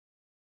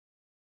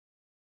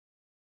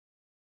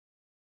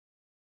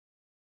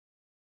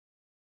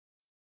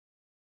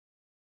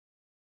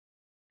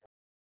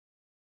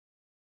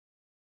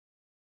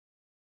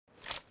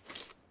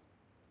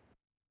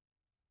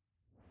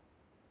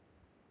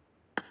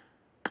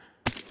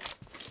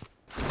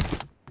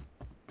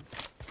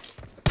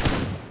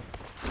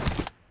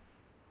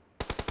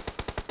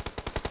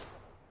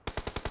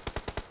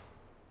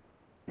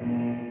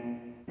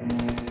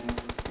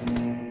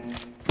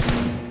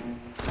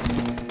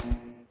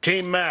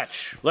Team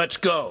match, let's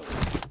go.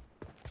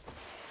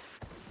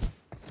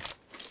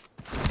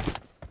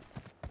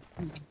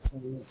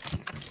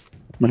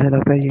 मुझे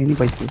लगता है ये नहीं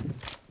बचती।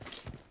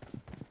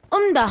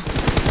 उम्दा।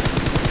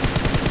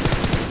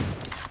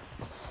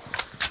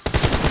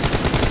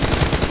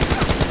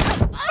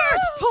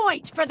 First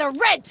point for the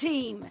red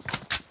team.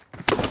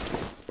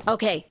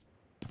 Okay.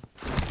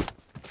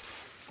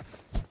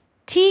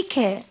 ठीक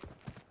है।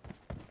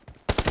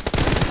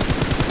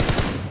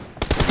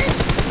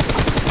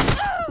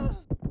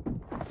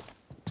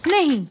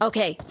 नहीं।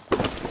 Okay.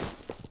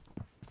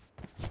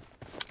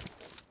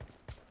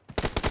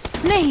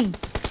 नहीं।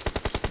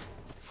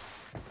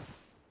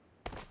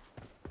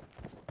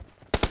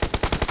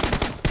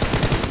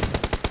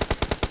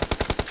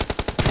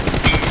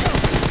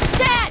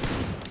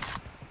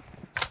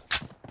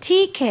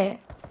 ठीक है।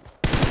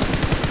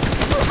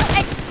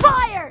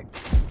 Expired.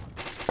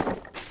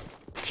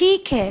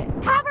 ठीक है।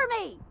 Cover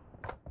me.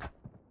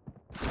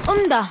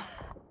 उम्दा।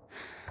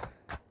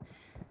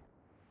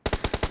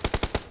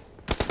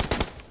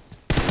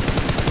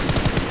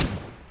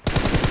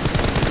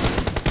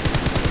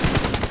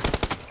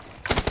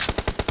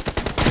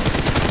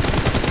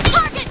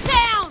 Target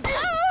down.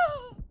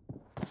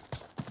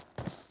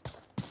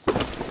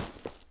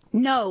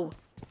 No.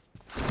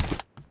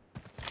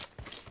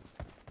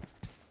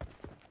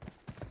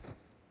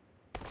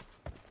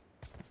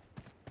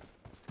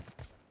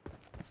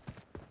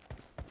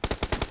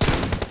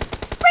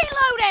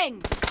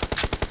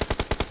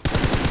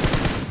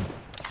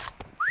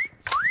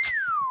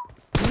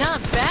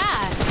 Not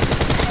bad.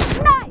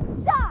 Nice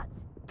shot.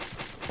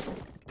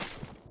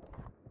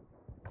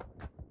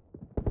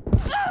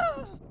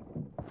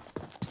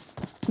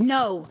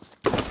 No.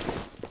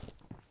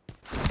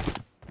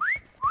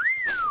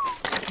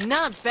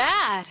 Not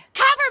bad.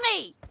 Cover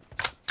me.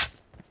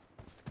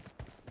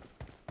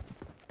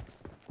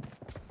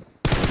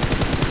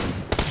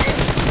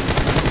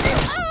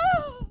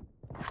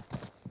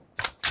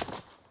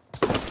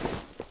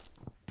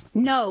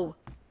 No.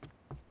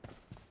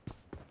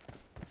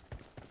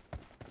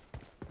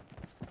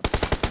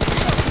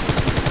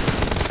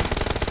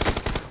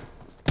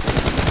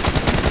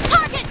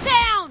 Target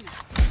down.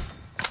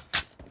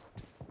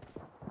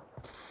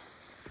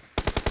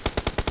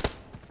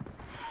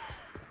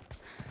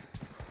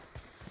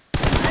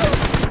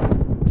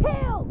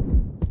 Kill.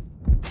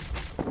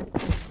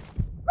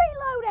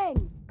 Reloading.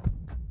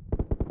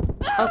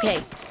 Okay.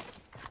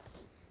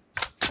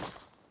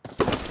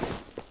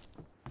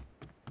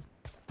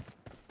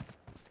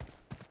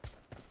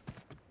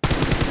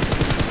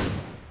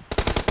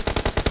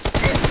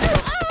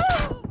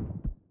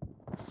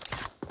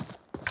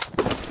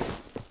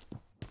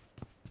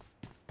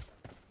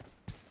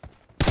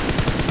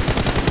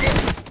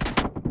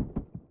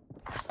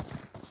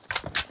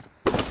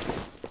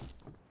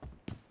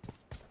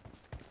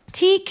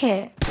 ठीक है।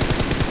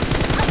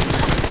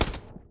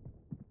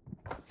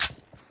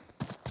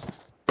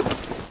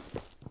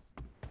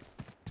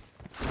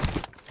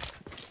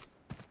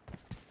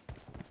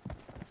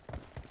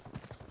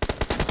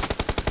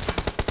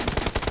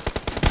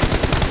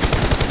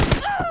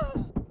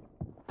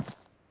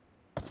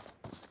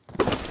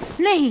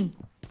 नहीं।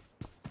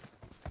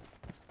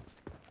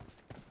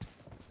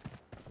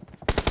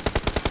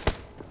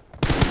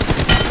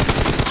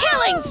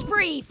 Killing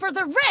spree for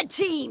the red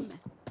team.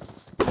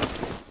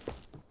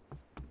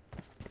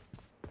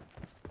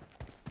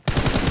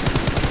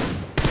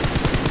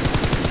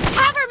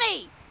 Cover me.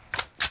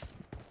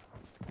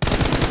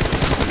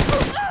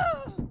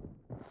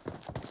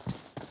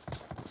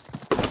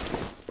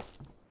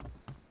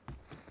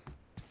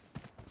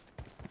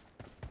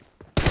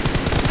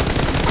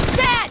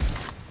 Dead.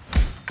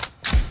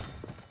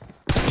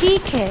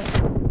 ठीक है।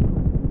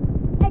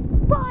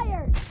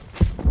 Expired.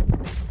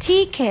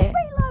 ठीक है।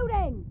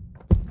 Reloading.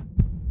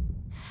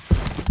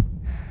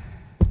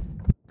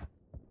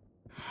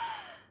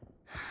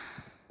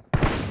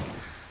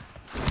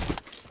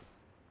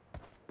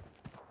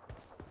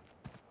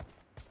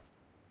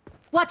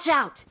 Watch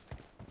out.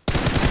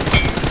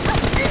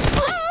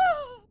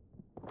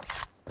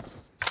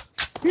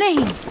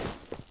 नहीं।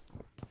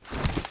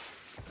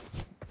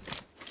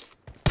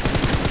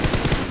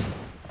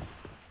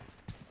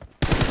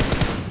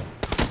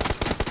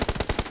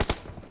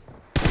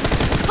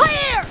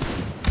 Clear.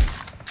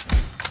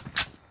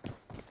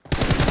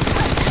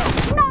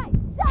 Nice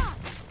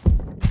shot.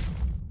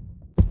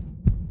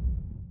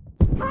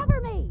 Cover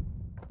me.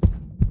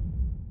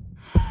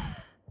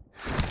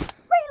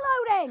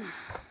 Reloading.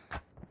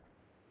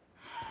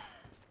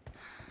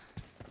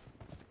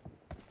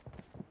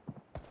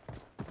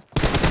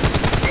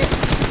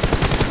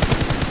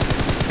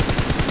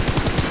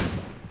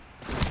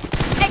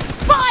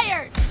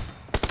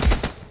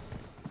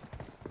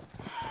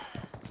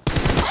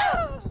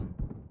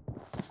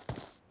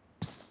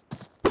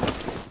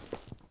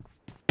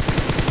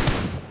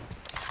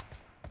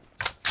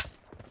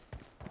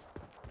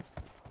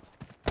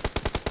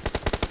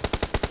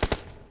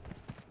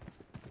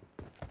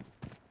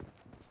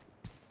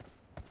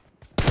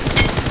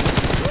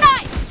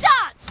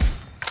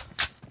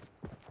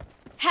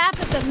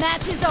 Half of the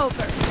match is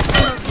over, and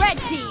the red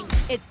team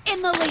is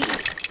in the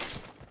lead.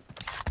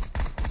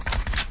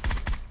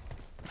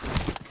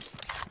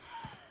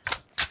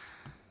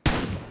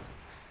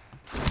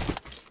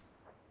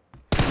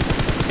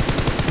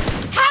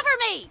 Cover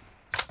me!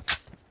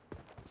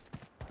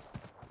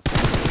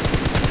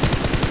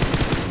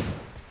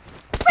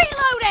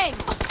 Reloading!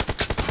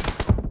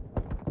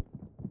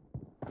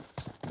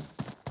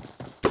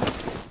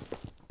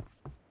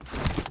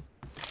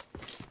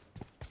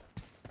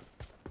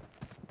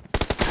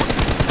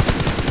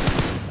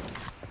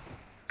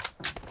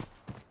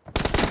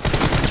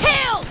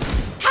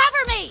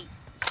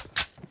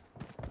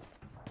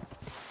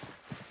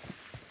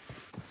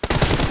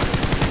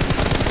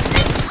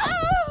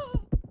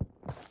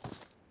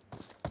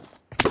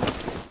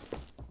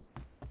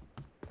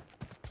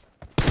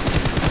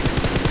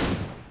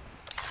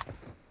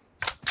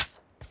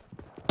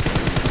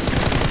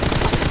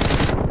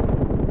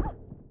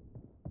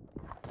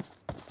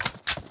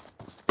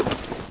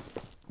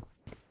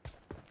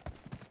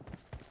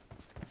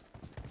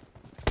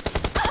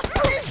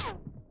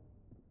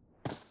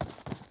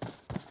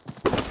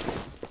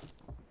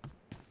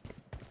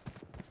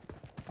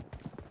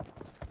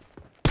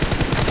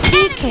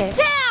 TK.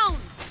 Down!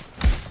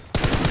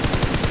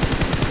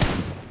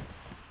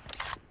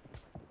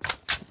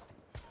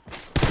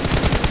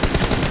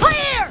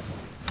 Clear!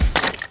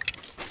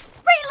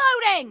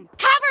 Reloading!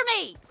 Cover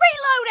me!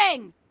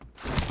 Reloading!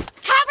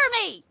 Cover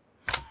me!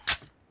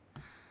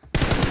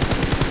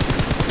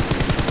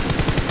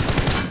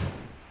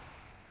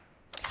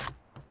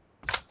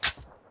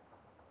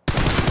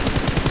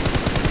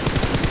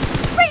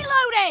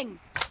 Reloading!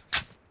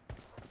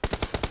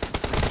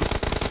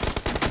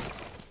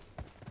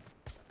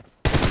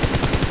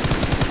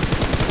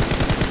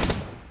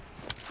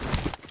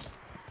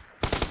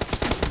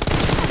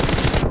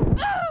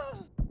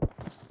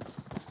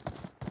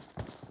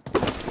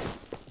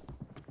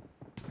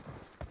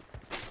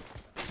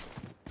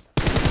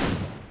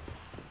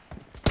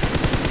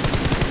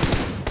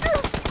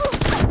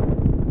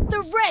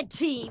 The red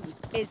team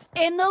is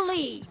in the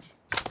lead.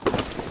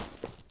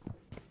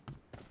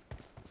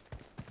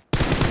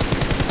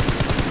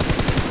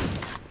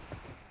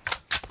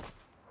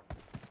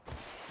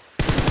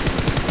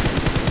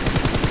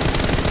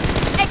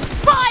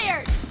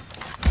 Expired!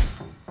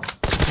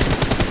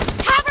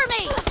 Cover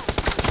me!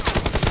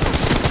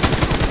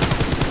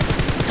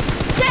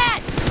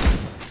 Dead!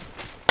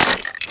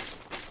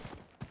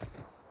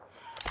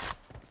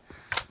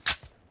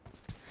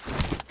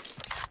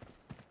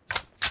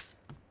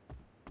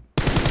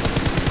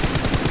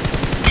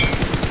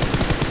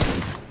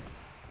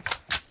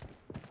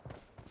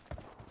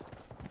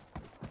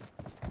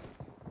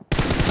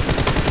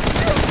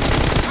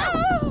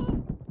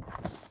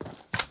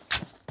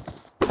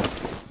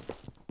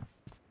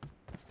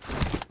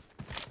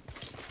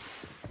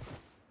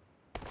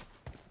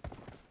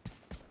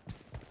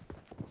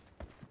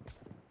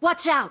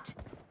 Watch out!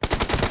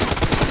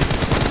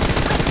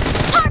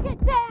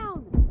 Target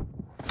down!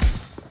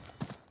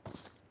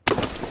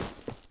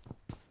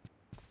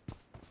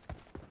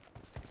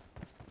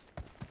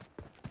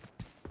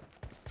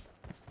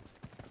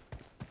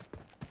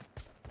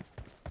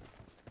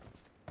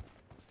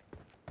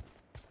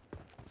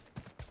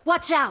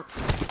 Watch out!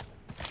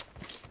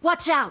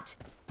 Watch out!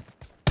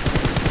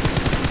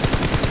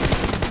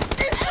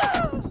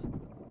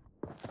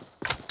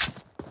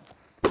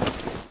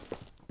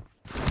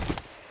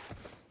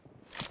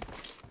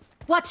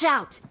 Watch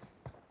out!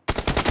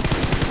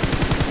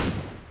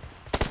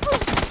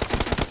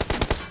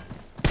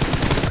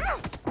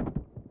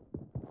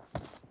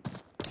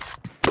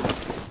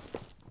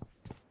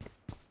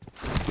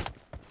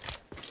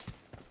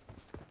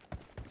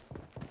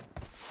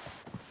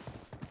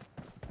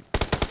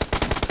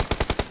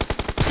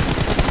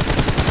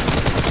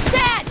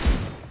 Dead!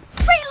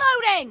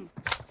 Reloading!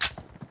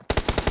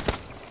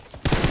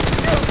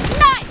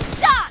 Nice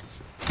shot!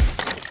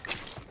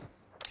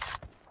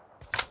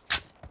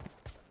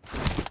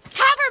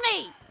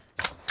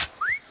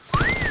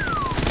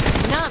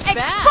 Not bad.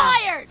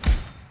 Expired!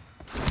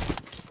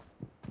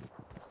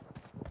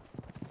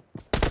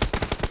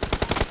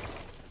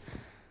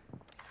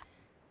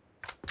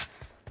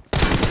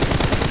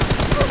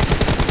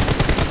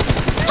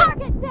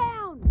 Target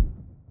down!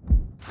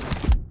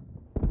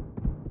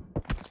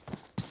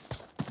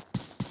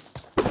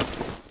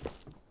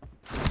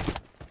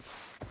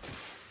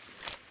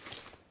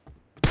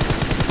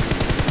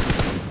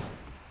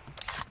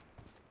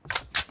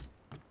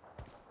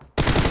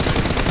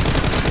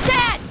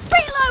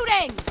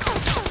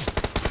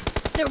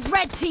 The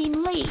red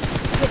team leads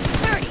with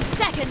 30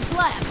 seconds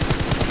left.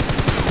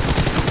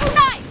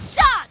 Nice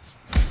shot!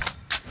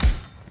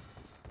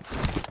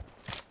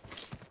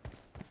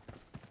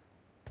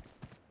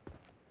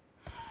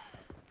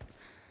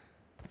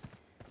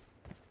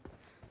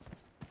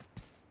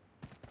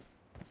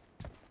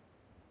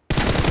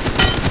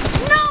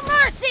 No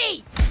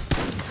mercy!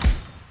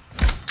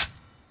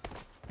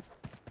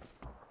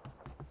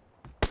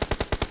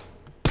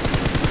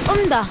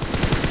 Umda.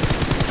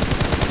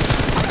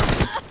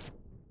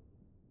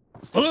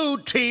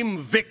 Blue team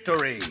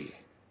victory!